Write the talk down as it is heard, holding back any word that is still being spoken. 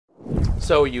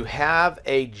So you have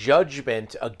a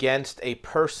judgment against a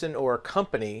person or a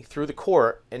company through the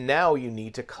court, and now you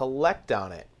need to collect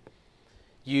on it.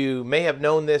 You may have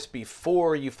known this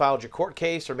before you filed your court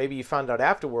case, or maybe you found out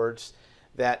afterwards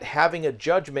that having a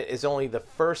judgment is only the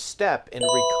first step in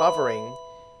recovering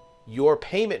your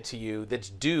payment to you that's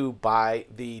due by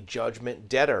the judgment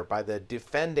debtor, by the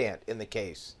defendant in the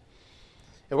case.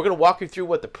 And we're going to walk you through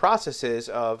what the process is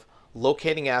of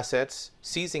locating assets,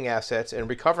 seizing assets, and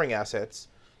recovering assets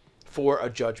for a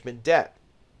judgment debt.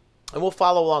 And we'll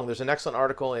follow along. There's an excellent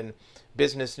article in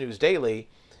Business News Daily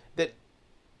that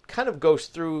kind of goes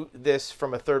through this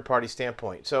from a third-party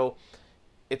standpoint. So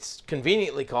it's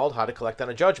conveniently called How to Collect on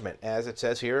a Judgment. As it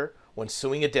says here, when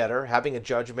suing a debtor, having a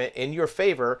judgment in your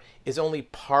favor is only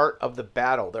part of the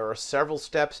battle. There are several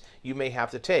steps you may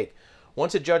have to take.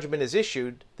 Once a judgment is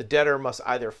issued, the debtor must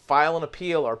either file an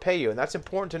appeal or pay you. And that's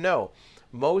important to know.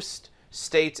 Most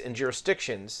states and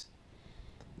jurisdictions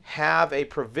have a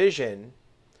provision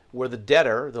where the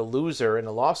debtor, the loser in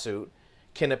a lawsuit,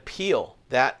 can appeal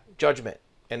that judgment.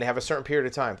 And they have a certain period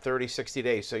of time, 30, 60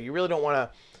 days. So you really don't want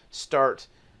to start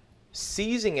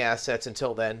seizing assets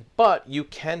until then, but you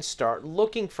can start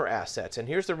looking for assets. And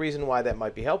here's the reason why that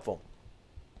might be helpful.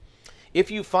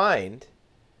 If you find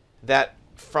that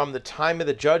from the time of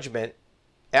the judgment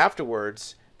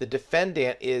afterwards, the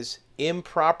defendant is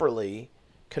improperly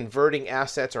converting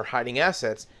assets or hiding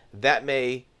assets, that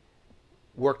may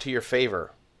work to your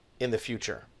favor in the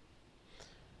future.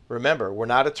 Remember, we're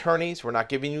not attorneys. We're not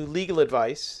giving you legal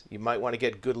advice. You might want to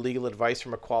get good legal advice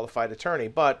from a qualified attorney,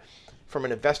 but from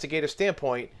an investigative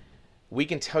standpoint, we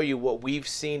can tell you what we've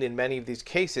seen in many of these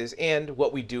cases and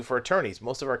what we do for attorneys.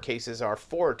 Most of our cases are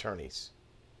for attorneys,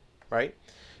 right?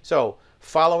 So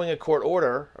following a court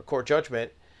order, a court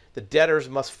judgment, the debtors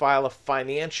must file a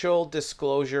financial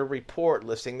disclosure report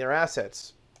listing their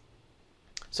assets.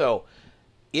 So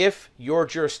if your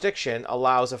jurisdiction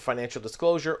allows a financial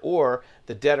disclosure or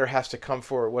the debtor has to come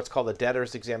for what's called a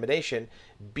debtor's examination,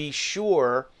 be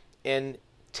sure and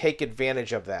take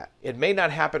advantage of that. It may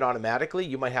not happen automatically.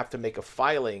 You might have to make a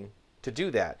filing to do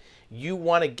that. You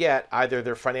want to get either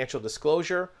their financial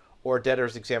disclosure or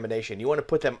debtor's examination. You want to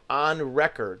put them on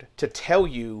record to tell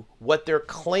you what they're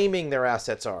claiming their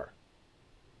assets are.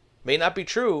 May not be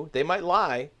true. They might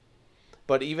lie.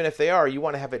 But even if they are, you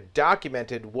want to have it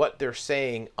documented what they're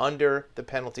saying under the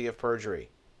penalty of perjury.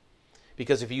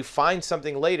 Because if you find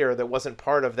something later that wasn't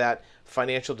part of that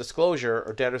financial disclosure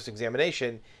or debtor's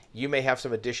examination, you may have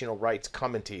some additional rights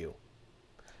coming to you.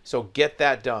 So get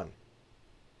that done.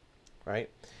 Right?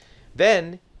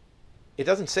 Then, it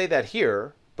doesn't say that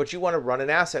here, but you want to run an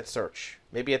asset search,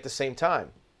 maybe at the same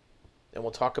time. And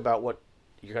we'll talk about what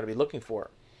you're going to be looking for.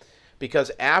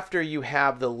 Because after you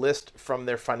have the list from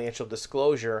their financial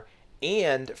disclosure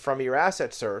and from your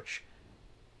asset search,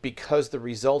 because the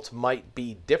results might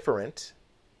be different,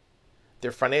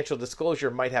 their financial disclosure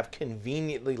might have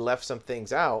conveniently left some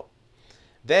things out,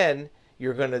 then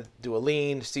you're going to do a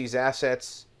lien, seize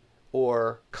assets,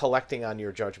 or collecting on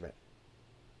your judgment.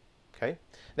 Okay?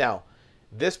 Now,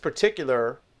 this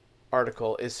particular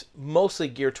article is mostly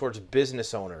geared towards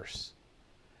business owners,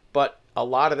 but a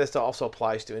lot of this also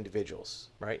applies to individuals,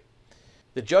 right?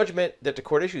 The judgment that the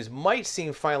court issues might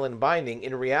seem final and binding.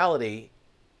 In reality,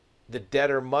 the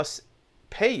debtor must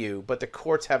pay you, but the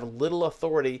courts have little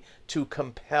authority to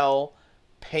compel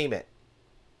payment.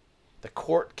 The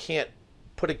court can't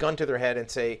put a gun to their head and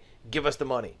say, give us the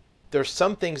money. There's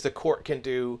some things the court can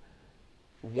do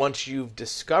once you've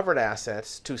discovered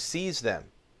assets to seize them.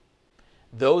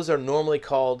 Those are normally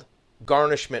called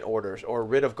garnishment orders or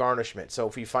writ of garnishment. So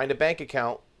if you find a bank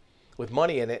account with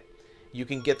money in it, you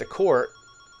can get the court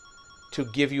to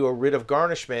give you a writ of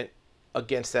garnishment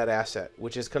against that asset,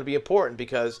 which is going to be important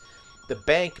because the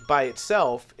bank by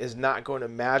itself is not going to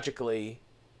magically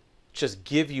just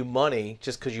give you money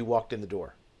just because you walked in the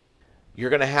door. You're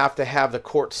going to have the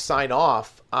court sign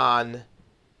off on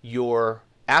your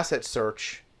asset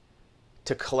search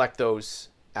to collect those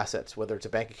assets, whether it's a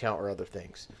bank account or other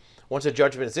things. Once a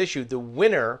judgment is issued, the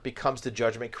winner becomes the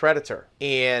judgment creditor.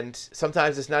 And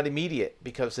sometimes it's not immediate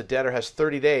because the debtor has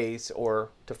 30 days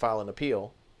or to file an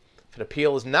appeal. If an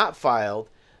appeal is not filed,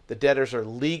 the debtors are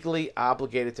legally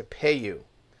obligated to pay you.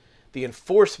 The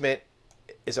enforcement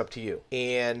is up to you.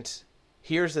 And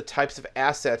here's the types of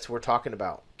assets we're talking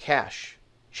about. Cash,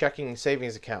 checking and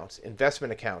savings accounts,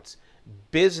 investment accounts,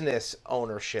 business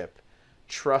ownership,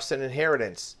 trust and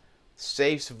inheritance,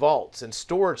 safes, vaults, and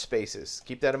storage spaces.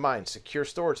 Keep that in mind. Secure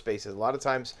storage spaces. A lot of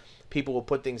times people will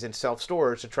put things in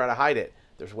self-storage to try to hide it.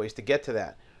 There's ways to get to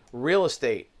that. Real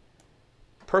estate,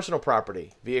 personal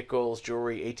property, vehicles,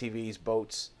 jewelry, ATVs,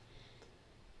 boats,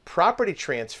 Property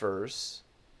transfers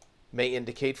may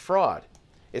indicate fraud.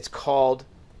 It's called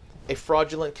a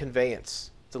fraudulent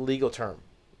conveyance. It's a legal term.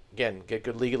 Again, get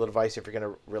good legal advice if you're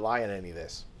going to rely on any of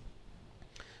this.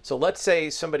 So let's say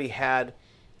somebody had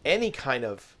any kind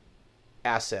of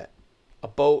asset, a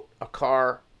boat, a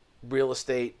car, real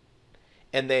estate,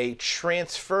 and they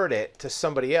transferred it to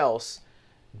somebody else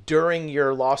during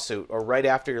your lawsuit or right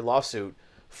after your lawsuit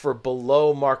for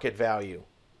below market value,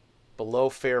 below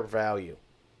fair value.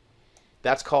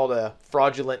 That's called a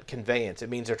fraudulent conveyance. It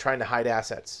means they're trying to hide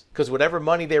assets because whatever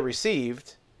money they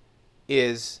received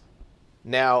is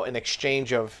now an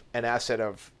exchange of an asset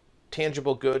of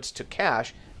tangible goods to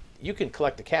cash. You can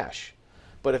collect the cash.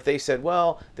 But if they said,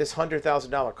 well, this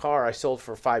 $100,000 car I sold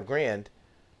for $5,000,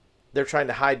 they're trying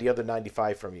to hide the other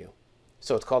 95 from you.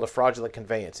 So it's called a fraudulent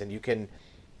conveyance, and you can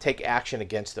take action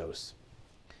against those.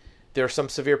 There are some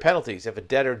severe penalties. If a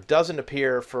debtor doesn't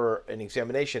appear for an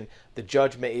examination, the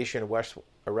judge may issue an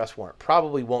arrest warrant.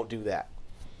 Probably won't do that.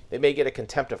 They may get a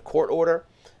contempt of court order.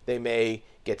 They may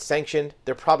get sanctioned.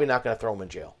 They're probably not going to throw them in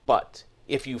jail. But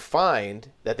if you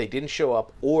find that they didn't show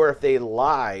up or if they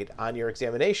lied on your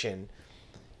examination,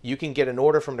 you can get an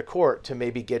order from the court to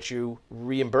maybe get you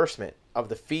reimbursement of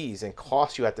the fees and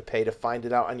costs you have to pay to find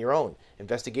it out on your own.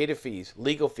 Investigative fees,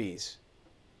 legal fees.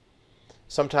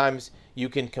 Sometimes you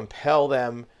can compel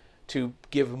them to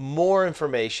give more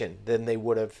information than they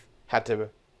would have had to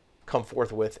come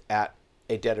forth with at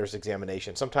a debtor's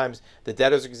examination. Sometimes the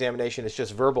debtor's examination is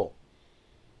just verbal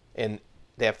and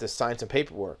they have to sign some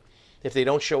paperwork. If they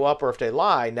don't show up or if they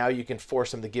lie, now you can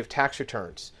force them to give tax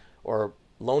returns or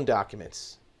loan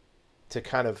documents to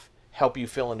kind of help you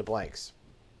fill in the blanks.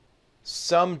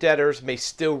 Some debtors may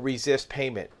still resist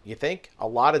payment. You think? A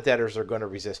lot of debtors are going to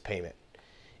resist payment.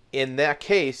 In that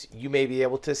case, you may be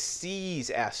able to seize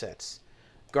assets.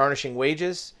 Garnishing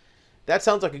wages, that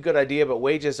sounds like a good idea, but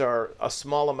wages are a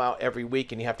small amount every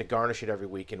week and you have to garnish it every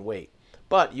week and wait.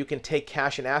 But you can take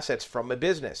cash and assets from a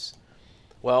business.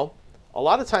 Well, a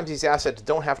lot of times these assets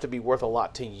don't have to be worth a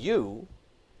lot to you.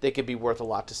 They could be worth a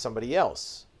lot to somebody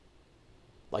else.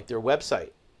 Like their website,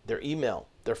 their email,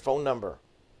 their phone number.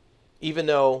 Even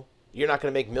though you're not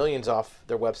going to make millions off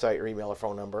their website or email or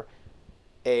phone number,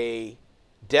 a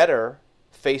debtor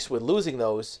faced with losing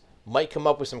those might come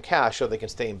up with some cash so they can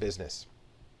stay in business.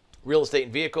 Real estate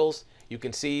and vehicles, you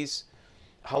can seize.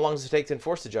 How long does it take to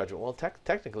enforce the judgment? Well,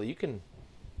 technically, you can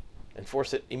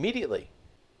enforce it immediately.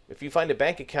 If you find a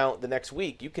bank account the next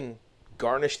week, you can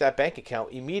garnish that bank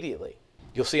account immediately.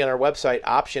 You'll see on our website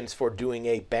options for doing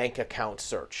a bank account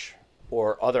search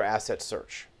or other asset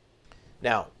search.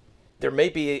 Now, there may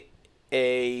be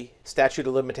a statute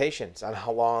of limitations on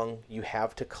how long you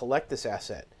have to collect this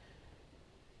asset.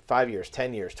 5 years,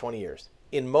 10 years, 20 years.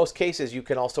 In most cases, you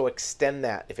can also extend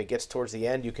that. If it gets towards the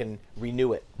end, you can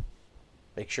renew it.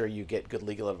 Make sure you get good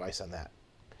legal advice on that.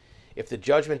 If the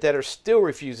judgment debtor still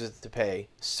refuses to pay,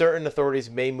 certain authorities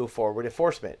may move forward with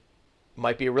enforcement. It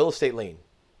might be a real estate lien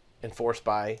enforced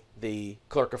by the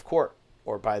clerk of court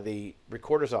or by the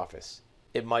recorder's office.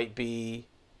 It might be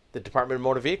the Department of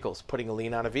Motor Vehicles putting a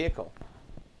lien on a vehicle.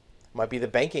 It might be the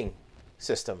banking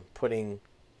system putting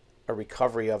a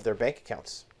recovery of their bank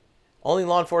accounts. Only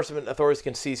law enforcement authorities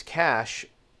can seize cash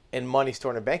and money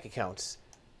stored in bank accounts.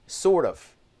 Sort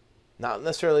of. Not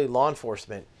necessarily law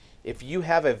enforcement. If you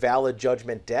have a valid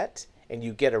judgment debt and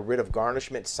you get a writ of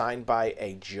garnishment signed by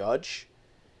a judge,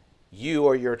 you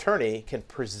or your attorney can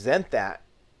present that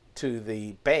to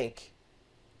the bank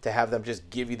to have them just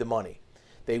give you the money.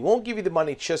 They won't give you the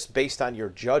money just based on your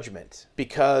judgment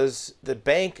because the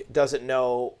bank doesn't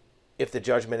know if the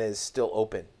judgment is still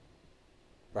open,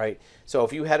 right? So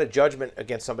if you had a judgment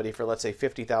against somebody for, let's say,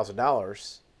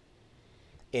 $50,000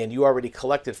 and you already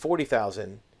collected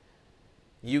 $40,000,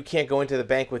 you can't go into the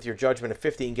bank with your judgment of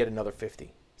 50 and get another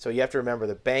 50. So you have to remember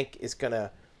the bank is going to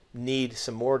need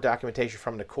some more documentation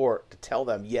from the court to tell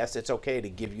them, yes, it's okay to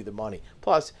give you the money.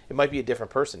 Plus, it might be a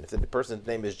different person. If the person's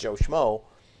name is Joe Schmo,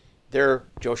 their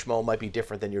Joe Schmo might be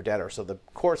different than your debtor. So the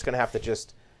court's going to have to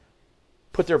just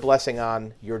put their blessing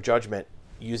on your judgment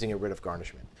using a writ of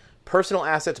garnishment. Personal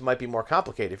assets might be more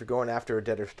complicated. If you're going after a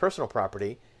debtor's personal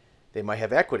property, they might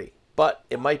have equity. But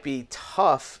it might be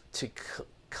tough to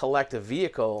collect a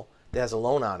vehicle that has a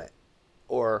loan on it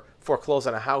or foreclose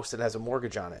on a house that has a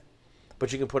mortgage on it.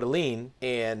 But you can put a lien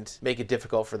and make it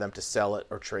difficult for them to sell it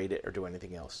or trade it or do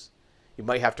anything else. You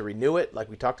might have to renew it, like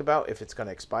we talked about, if it's going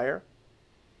to expire.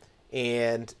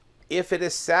 And if it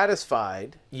is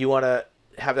satisfied, you want to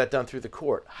have that done through the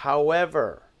court.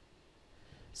 However,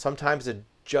 sometimes a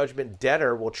judgment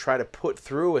debtor will try to put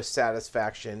through a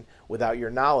satisfaction without your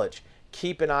knowledge.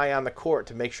 Keep an eye on the court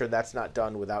to make sure that's not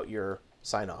done without your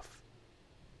sign off.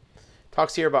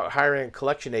 Talks here about hiring a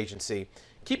collection agency.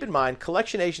 Keep in mind,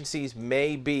 collection agencies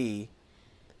may be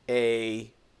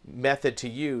a method to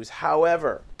use.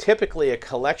 However, typically a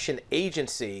collection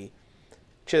agency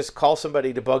just calls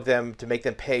somebody to bug them to make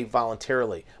them pay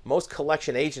voluntarily. Most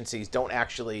collection agencies don't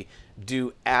actually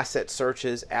do asset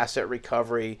searches, asset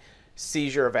recovery,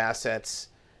 seizure of assets.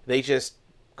 They just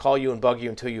call you and bug you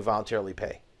until you voluntarily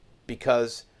pay,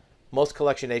 because most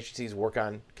collection agencies work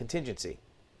on contingency,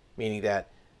 meaning that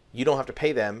you don't have to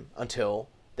pay them until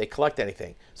they collect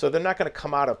anything. So they're not going to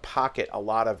come out of pocket a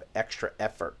lot of extra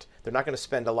effort. They're not going to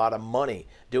spend a lot of money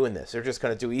doing this. They're just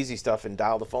going to do easy stuff and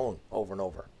dial the phone over and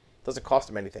over. It doesn't cost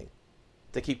them anything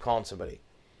to keep calling somebody.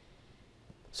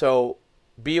 So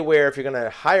be aware, if you're going to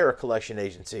hire a collection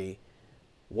agency,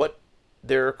 what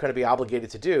they're going to be obligated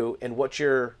to do and what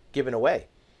you're giving away.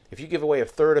 If you give away a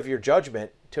third of your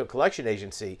judgment to a collection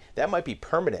agency, that might be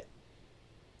permanent.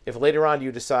 If later on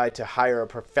you decide to hire a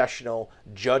professional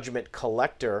judgment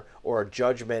collector or a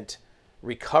judgment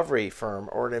recovery firm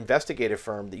or an investigative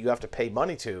firm that you have to pay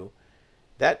money to,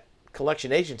 that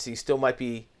collection agency still might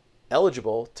be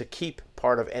eligible to keep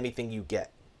part of anything you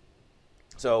get.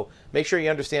 So make sure you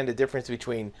understand the difference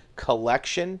between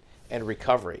collection and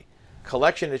recovery.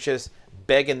 Collection is just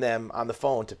begging them on the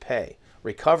phone to pay.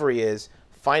 Recovery is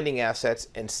finding assets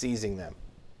and seizing them.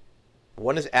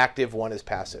 One is active, one is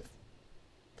passive.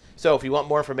 So if you want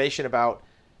more information about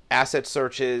asset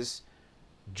searches,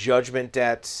 judgment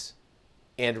debts,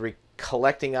 and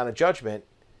collecting on a judgment,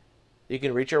 you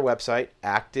can reach our website,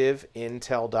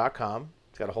 activeintel.com.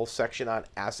 It's got a whole section on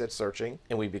asset searching,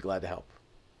 and we'd be glad to help.